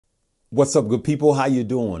What's up, good people? How you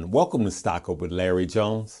doing? Welcome to Stock Up with Larry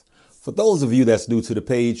Jones. For those of you that's new to the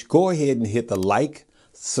page, go ahead and hit the like,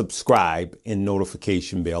 subscribe, and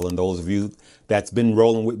notification bell. And those of you that's been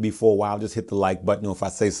rolling with me for a while, just hit the like button. Or if I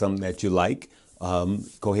say something that you like,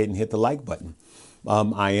 go ahead and hit the like button.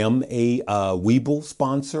 I am a Webull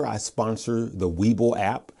sponsor. I sponsor the Webull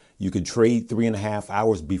app. You can trade 3.5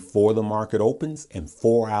 hours before the market opens and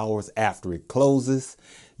 4 hours after it closes.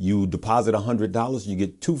 You deposit $100, you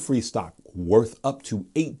get 2 free stock worth up to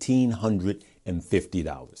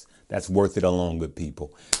 $1,850. That's worth it alone, good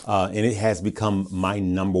people. And it has become my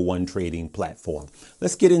 #1 trading platform.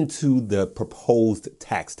 Let's get into the proposed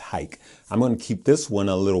tax hike. I'm going to keep this one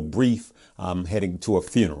a little brief. I'm heading to a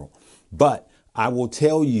funeral. But I will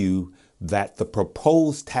tell you that the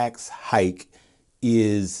proposed tax hike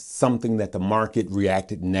is something that the market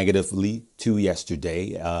reacted negatively to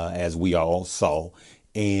yesterday, as we all saw.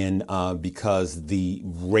 And because the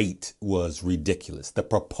rate was ridiculous, the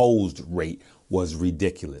proposed rate was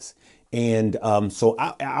ridiculous. And so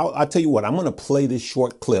I'll tell you what, I'm going to play this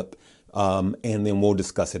short clip and then we'll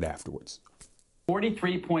discuss it afterwards.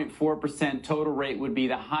 43.4% total rate would be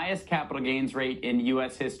the highest capital gains rate in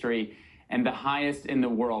U.S. history and the highest in the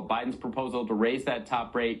world. Biden's proposal to raise that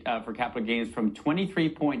top rate for capital gains from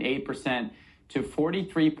 23.8% to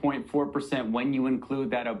 43.4% when you include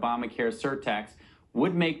that Obamacare surtax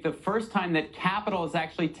would make the first time that capital is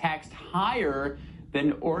actually taxed higher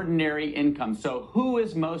than ordinary income. So who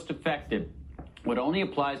is most affected? What only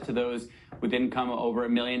applies to those with income over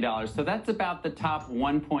 $1 million. So that's about the top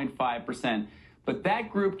 1.5%. But that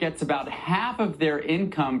group gets about half of their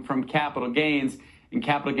income from capital gains, and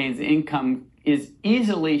capital gains income is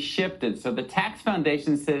easily shifted. So the tax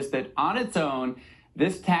foundation says that on its own,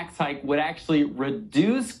 this tax hike would actually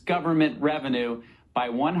reduce government revenue by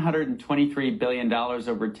 $123 billion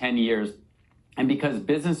over 10 years. And because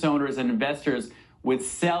business owners and investors would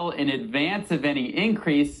sell in advance of any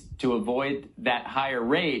increase to avoid that higher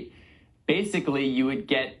rate, basically you would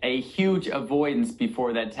get a huge avoidance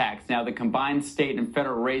before that tax. Now, the combined state and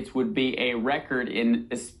federal rates would be a record in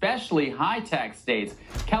especially high tax states.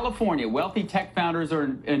 California, wealthy tech founders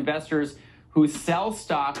or investors who sell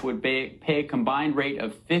stock would pay a combined rate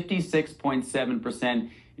of 56.7%.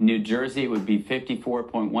 In New Jersey, it would be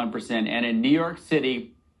 54.1%. And in New York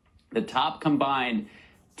City, the top combined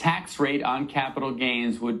tax rate on capital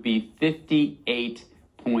gains would be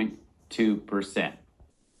 58.2%.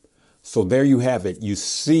 So there you have it. You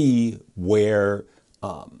see where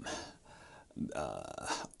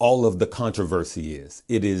all of the controversy is.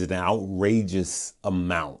 It is an outrageous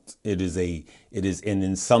amount. And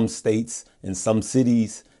in some states, in some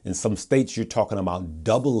cities, in some states, you're talking about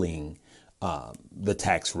doubling the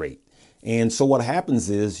tax rate. And so what happens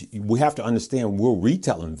is we have to understand we're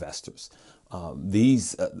retail investors.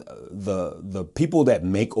 The people that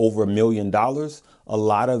make over $1 million, a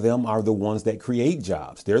lot of them are the ones that create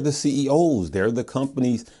jobs. They're the CEOs. They're the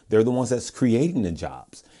companies. They're the ones that's creating the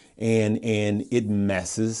jobs. And it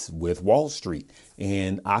messes with Wall Street.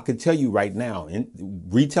 And I could tell you right now,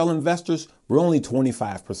 retail investors, we're only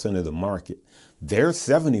 25% of the market. They're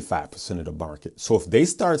 75% of the market. So if they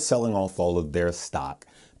start selling off all of their stock,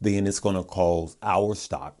 then it's going to cause our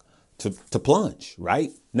stock to plunge,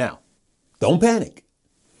 right? Now, don't panic,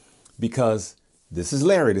 because this is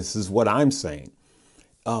Larry. This is what I'm saying.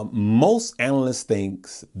 Most analysts think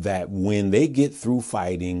that when they get through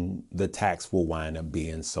fighting, the tax will wind up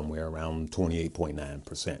being somewhere around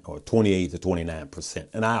 28.9% or 28 to 29%.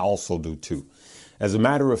 And I also do too. As a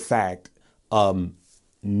matter of fact,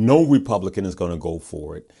 no Republican is going to go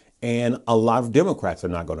for it. And a lot of Democrats are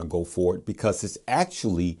not going to go for it because it's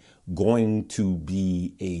actually going to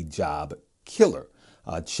be a job killer.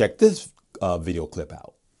 Check this video clip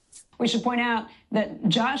out. We should point out that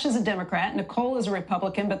Josh is a Democrat, Nicole is a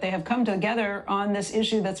Republican, but they have come together on this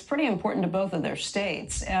issue that's pretty important to both of their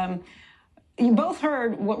states. You both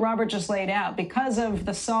heard what Robert just laid out. Because of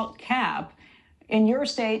the SALT cap, in your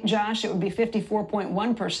state, Josh, it would be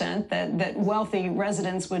 54.1% that wealthy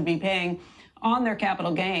residents would be paying on their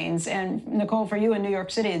capital gains. And Nicole, for you in New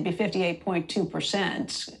York City, it'd be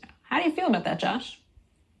 58.2%. How do you feel about that, Josh?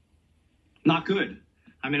 Not good.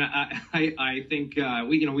 I mean, I think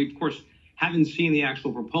we of course haven't seen the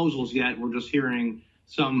actual proposals yet. We're just hearing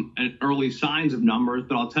some early signs of numbers,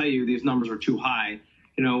 but I'll tell you, these numbers are too high.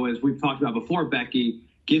 You know, as we've talked about before, Becky,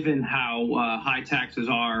 given how high taxes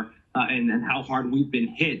are and how hard we've been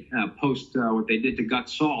hit post what they did to gut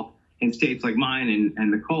salt in states like mine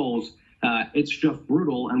and Nicole's, it's just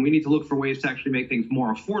brutal. And we need to look for ways to actually make things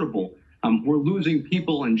more affordable. We're losing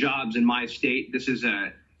people and jobs in my state. This is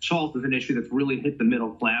salt is an issue that's really hit the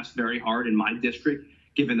middle class very hard in my district.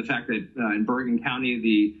 given the fact that in Bergen County,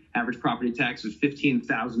 the average property tax is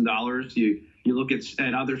 $15,000. You look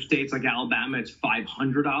at other states like Alabama, it's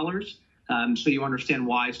 $500. So you understand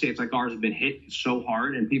why states like ours have been hit so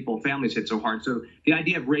hard and families hit so hard. So the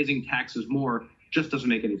idea of raising taxes more just doesn't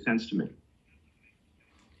make any sense to me.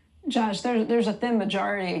 Josh, there's a thin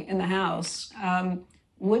majority in the House.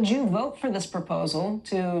 Would you vote for this proposal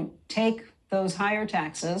to take those higher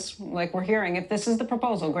taxes, like we're hearing, if this is the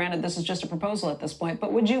proposal? Granted, this is just a proposal at this point,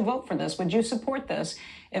 but would you vote for this? Would you support this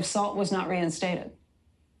if SALT was not reinstated?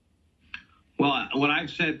 Well, what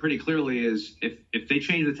I've said pretty clearly is if they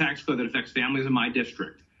change the tax code that affects families in my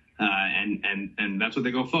district, and that's what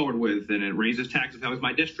they go forward with, and it raises taxes if that was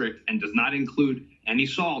my district and does not include any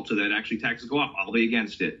SALT so that actually taxes go up, I'll be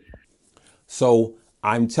against it. So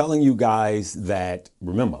I'm telling you guys that,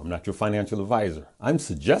 remember, I'm not your financial advisor. I'm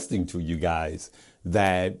suggesting to you guys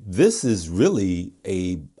that this is really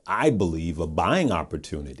I believe, a buying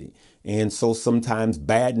opportunity. And so sometimes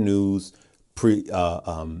bad news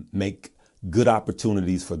make good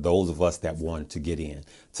opportunities for those of us that want to get in.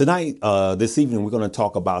 Tonight, this evening, we're going to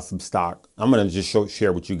talk about some stock. I'm going to just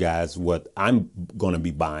share with you guys what I'm going to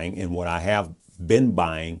be buying and what I have been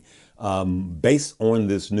buying based on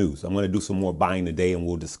this news. I'm going to do some more buying today, and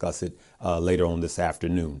we'll discuss it later on this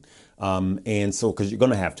afternoon. And so, because you're going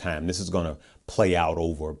to have time, this is going to play out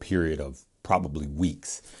over a period of probably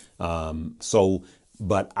weeks.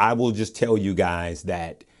 But I will just tell you guys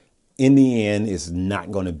that in the end, it's not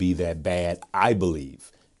going to be that bad. I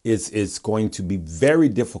believe it's going to be very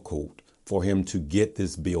difficult for him to get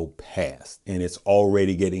this bill passed, and it's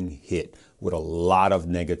already getting hit with a lot of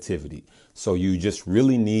negativity. So you just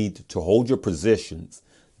really need to hold your positions.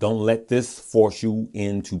 Don't let this force you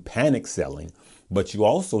into panic selling, but you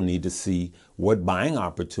also need to see what buying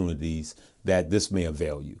opportunities that this may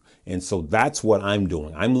avail you. And so that's what I'm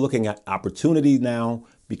doing. I'm looking at opportunity now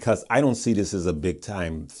because I don't see this as a big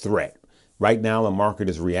time threat. Right now, the market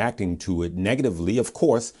is reacting to it negatively. Of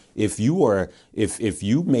course, if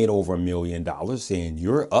you made over $1 million and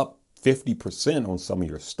you're up 50% on some of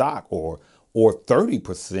your stock or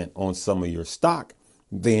 30% on some of your stock,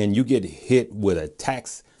 then you get hit with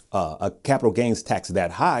a capital gains tax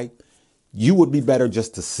that high, you would be better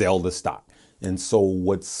just to sell the stock. And so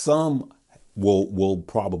what some will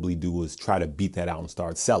probably do is try to beat that out and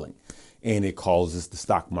start selling. And it causes the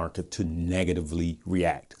stock market to negatively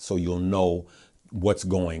react. So you'll know what's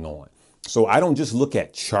going on. So I don't just look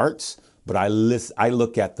at charts, but I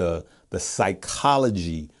look at the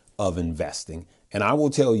psychology of investing. And I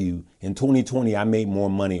will tell you, in 2020, I made more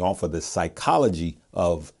money off of the psychology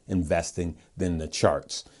of investing than the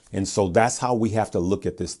charts. And so that's how we have to look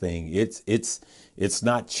at this thing. It's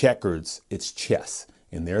not checkers, it's chess.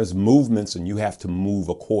 And there's movements and you have to move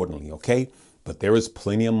accordingly, okay? But there is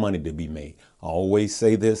plenty of money to be made. I always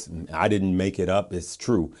say this, and I didn't make it up, it's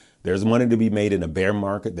true. There's money to be made in a bear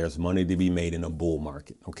market. There's money to be made in a bull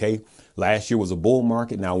market, okay? Last year was a bull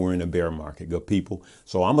market. Now we're in a bear market, good people.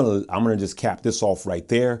 So I'm gonna just cap this off right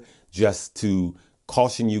there, just to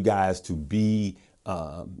caution you guys to be,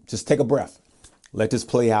 just take a breath. Let this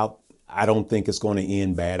play out. I don't think it's going to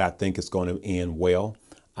end bad. I think it's going to end well.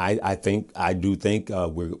 I do think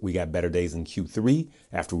we got better days in Q3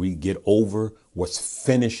 after we get over what's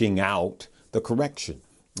finishing out the correction.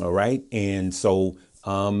 All right. And so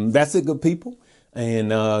that's it, good people, and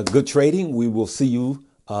good trading. We will see you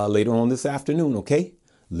later on this afternoon. OK,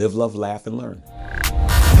 live, love, laugh, and learn.